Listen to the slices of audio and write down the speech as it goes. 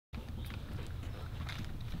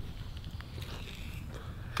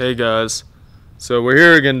Hey guys, so we're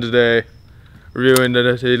here again today reviewing the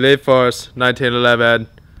Elite Force 1911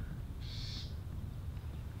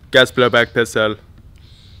 gas blowback pistol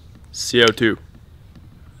CO2.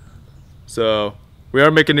 So we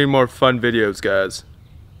aren't making any more fun videos, guys.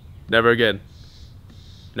 Never again.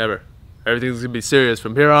 Never. Everything's gonna be serious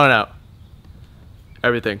from here on out.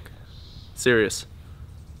 Everything serious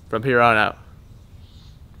from here on out.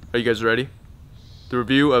 Are you guys ready? The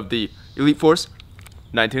review of the Elite Force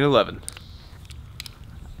 1911.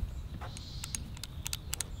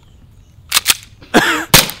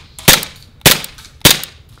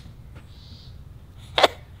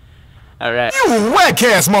 All right. You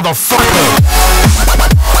Wackass motherfucker!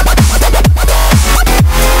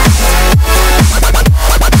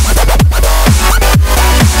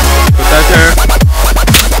 Put that there.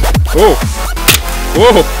 Whoa!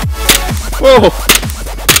 Whoa! Whoa!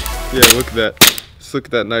 Yeah, look at that. Just look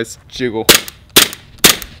at that nice jiggle.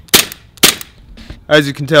 As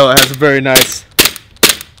you can tell, it has a very nice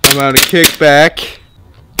amount of kickback.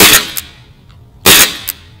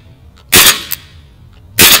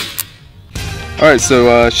 Alright,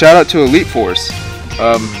 so shout out to Elite Force.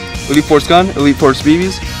 Elite Force gun, Elite Force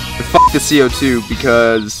Bibz, and fuck the CO2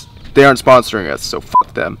 because they aren't sponsoring us, so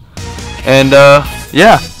fuck them. And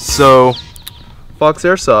yeah, so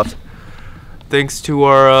FoxAirsoft, thanks to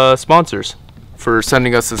our sponsors for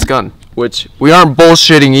sending us this gun, which we aren't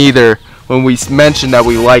bullshitting either when we mention that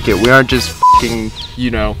we like it. We aren't just fucking,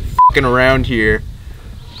 you know, fucking around here.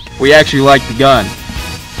 We actually like the gun.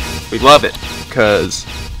 We love it because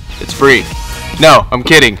it's free. No, I'm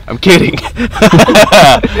kidding. I'm kidding.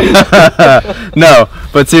 No,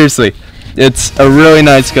 but seriously, it's a really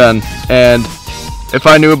nice gun, and if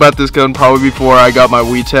I knew about this gun probably before I got my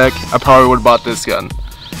WeTech, I probably would have bought this gun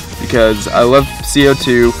because I love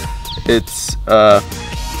CO2.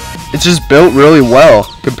 It's just built really well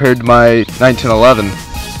compared to my 1911,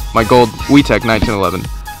 my gold WeTech 1911.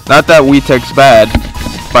 Not that WeTech's bad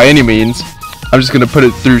by any means. I'm just gonna put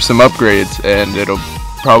it through some upgrades, and it'll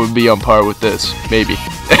probably be on par with this, maybe.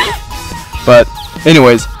 But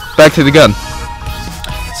anyways, back to the gun.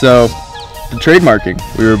 So the trademarking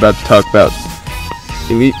we were about to talk about.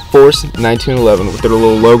 Elite Force 1911 with their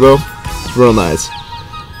little logo. It's real nice.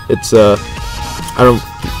 It's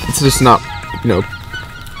it's just not, you know,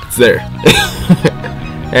 it's there.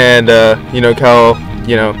 And you know, cal,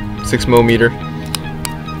 you know, 6mm.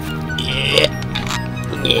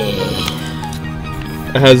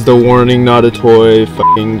 It has the warning, not a toy,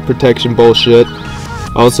 fucking protection bullshit.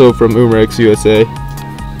 Also from Umrex USA.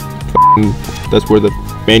 That's where the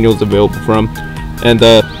manual's available from. And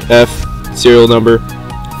the F serial number.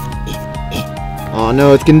 Oh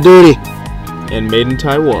no, it's getting dirty. And made in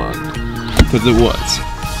Taiwan. Because it was.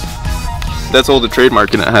 That's all the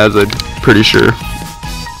trademarking it has, I'm pretty sure.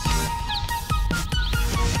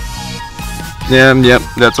 Yeah, yep,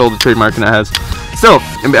 that's all the trademarking it has. Still,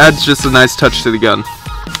 it adds just a nice touch to the gun.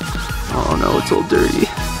 Oh no, it's all dirty.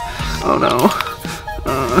 Oh no.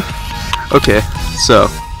 Okay, so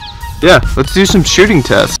yeah, let's do some shooting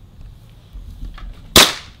tests.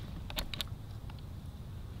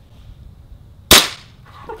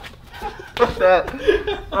 What's that?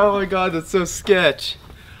 Oh my god, that's so sketch.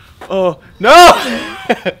 Oh no! I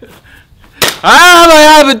have my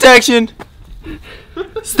eye protection.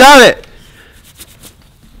 Stop it!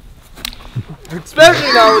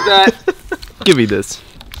 Especially not with that. Give me this.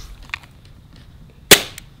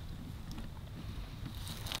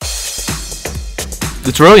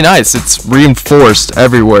 It's really nice. It's reinforced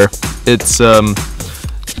everywhere. It's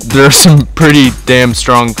there are some pretty damn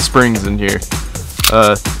strong springs in here.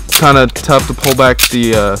 Kind of tough to pull back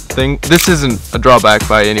the thing. This isn't a drawback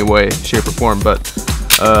by any way, shape, or form, but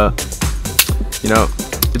you know,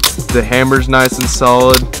 the hammer's nice and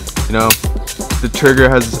solid. You know, the trigger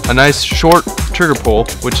has a nice short trigger pull,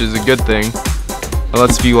 which is a good thing.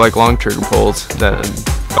 Unless if you like long trigger pulls, then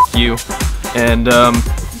fuck you. And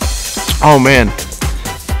oh man,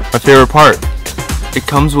 my favorite part. It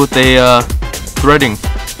comes with a threading.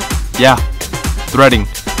 Yeah, threading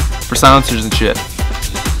for silencers and shit.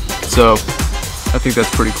 So I think that's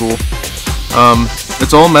pretty cool.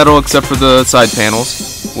 It's all metal except for the side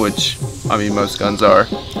panels, which I mean most guns are.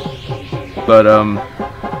 But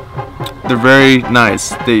they're very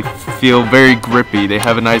nice. They feel very grippy. They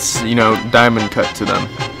have a nice, you know, diamond cut to them.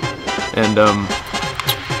 And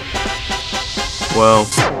well,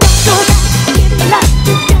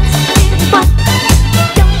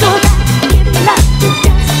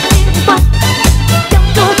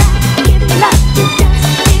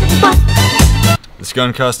 this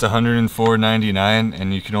gun cost $104.99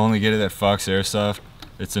 and you can only get it at FoxAirsoft.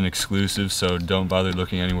 It's an exclusive, so don't bother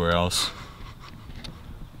looking anywhere else.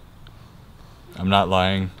 I'm not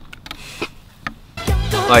lying.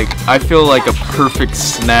 Like, I feel like a perfect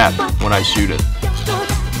snap when I shoot it.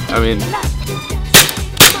 I mean,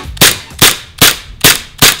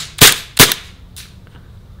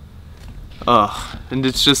 and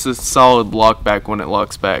it's just a solid lock back when it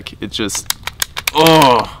locks back. It just,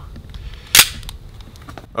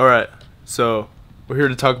 Alright, so we're here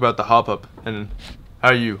to talk about the hop up and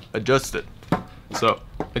how you adjust it. So,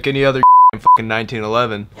 like any other fucking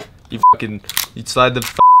 1911, you slide the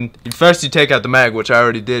first you take out the mag, which I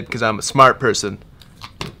already did because I'm a smart person.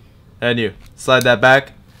 And you slide that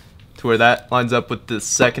back to where that lines up with the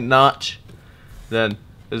second notch. Then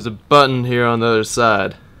there's a button here on the other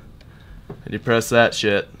side. And you press that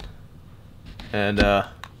shit. And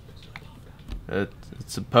it's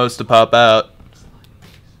supposed to pop out.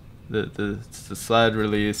 It's the slide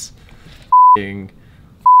release.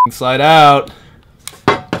 Slide out.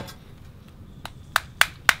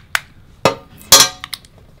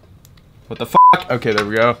 What the fuck? Okay, there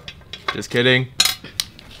we go. Just kidding.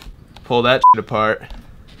 Pull that shit apart.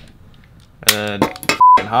 And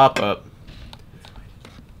then hop up.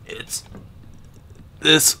 It's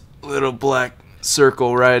this little black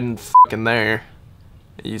circle right in fucking there.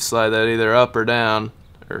 You slide that either up or down.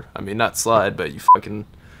 Or, I mean, not slide, but you fucking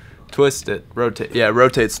twist it. Rotate. Yeah,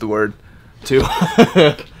 rotate's the word. To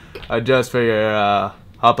adjust for your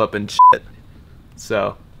hop up and shit.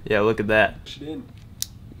 So, yeah, look at that.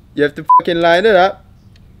 You have to fucking line it up.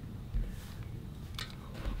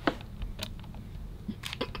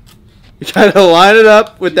 You gotta line it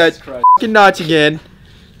up with that fucking notch again.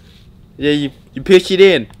 Yeah, you push it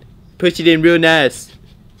in. Push it in real nice.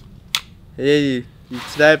 And then you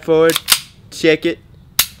slide forward, check it.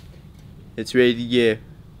 It's ready to go.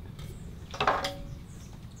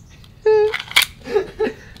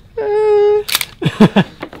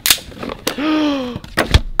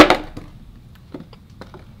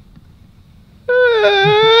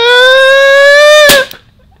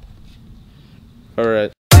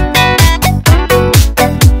 Alright.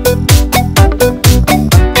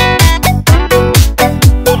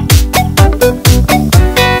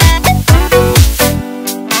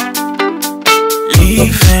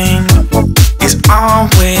 Leaving is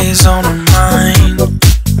always on her mind.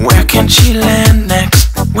 Where can she land next?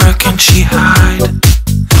 Where can she hide?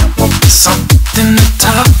 Something to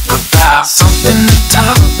talk about. Something to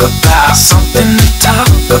talk about. Something to talk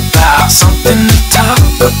about. Something to talk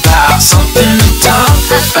about. Something to talk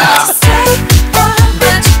about.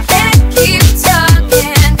 But you can't keep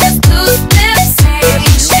talking, 'cause loose lips ain't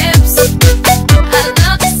chips. I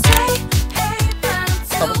love to say,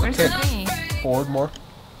 hey, Where's the thing? Forward more.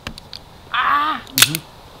 Ah!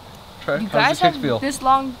 Try. You How's guys the kick have feel? this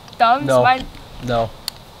long thumbs? No. Why? No.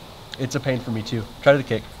 It's a pain for me too. Try the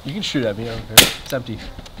kick. You can shoot at me. I don't care. It's empty.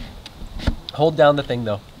 Hold down the thing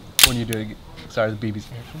though when you do it. Sorry, the BBs.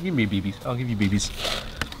 Give me BBs. I'll give you BBs.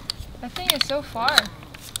 That thing is so far.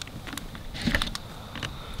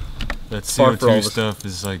 That Far for all of CO2 us. stuff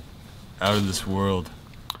is like out of this world.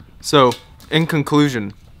 So, in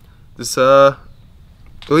conclusion, this Elite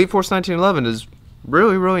Force 1911 is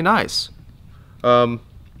really, really nice. It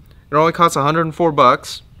only costs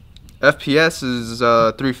 $104. FPS is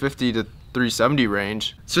 350 to 370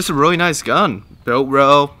 range. It's just a really nice gun. Built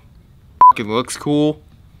well. Fucking looks cool.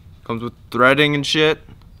 Comes with threading and shit.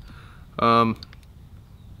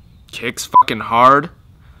 Kicks fucking hard.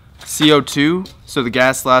 CO2, so the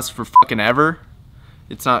gas lasts for fucking ever.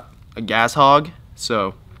 It's not a gas hog,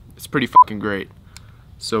 so it's pretty fucking great.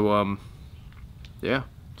 So, yeah.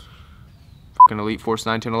 Fucking Elite Force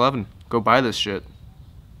 1911. Go buy this shit.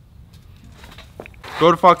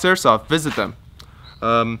 Go to FoxAirsoft, visit them.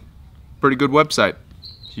 Pretty good website.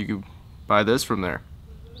 You can buy this from there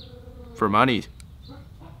for money.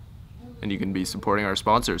 And you can be supporting our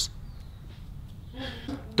sponsors.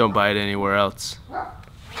 Don't buy it anywhere else.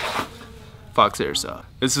 FoxAirsoft.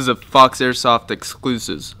 This is a FoxAirsoft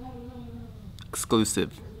exclusive.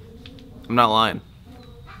 I'm not lying.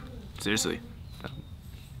 Seriously.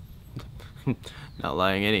 Not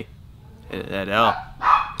lying any. At all.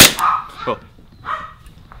 Oh.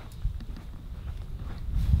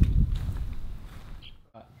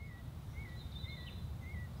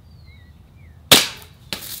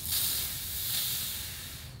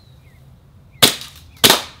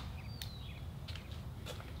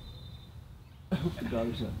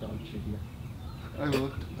 There's not dog shit here. I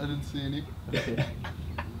looked. I didn't see any. Okay.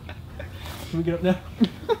 Can we get up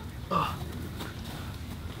now?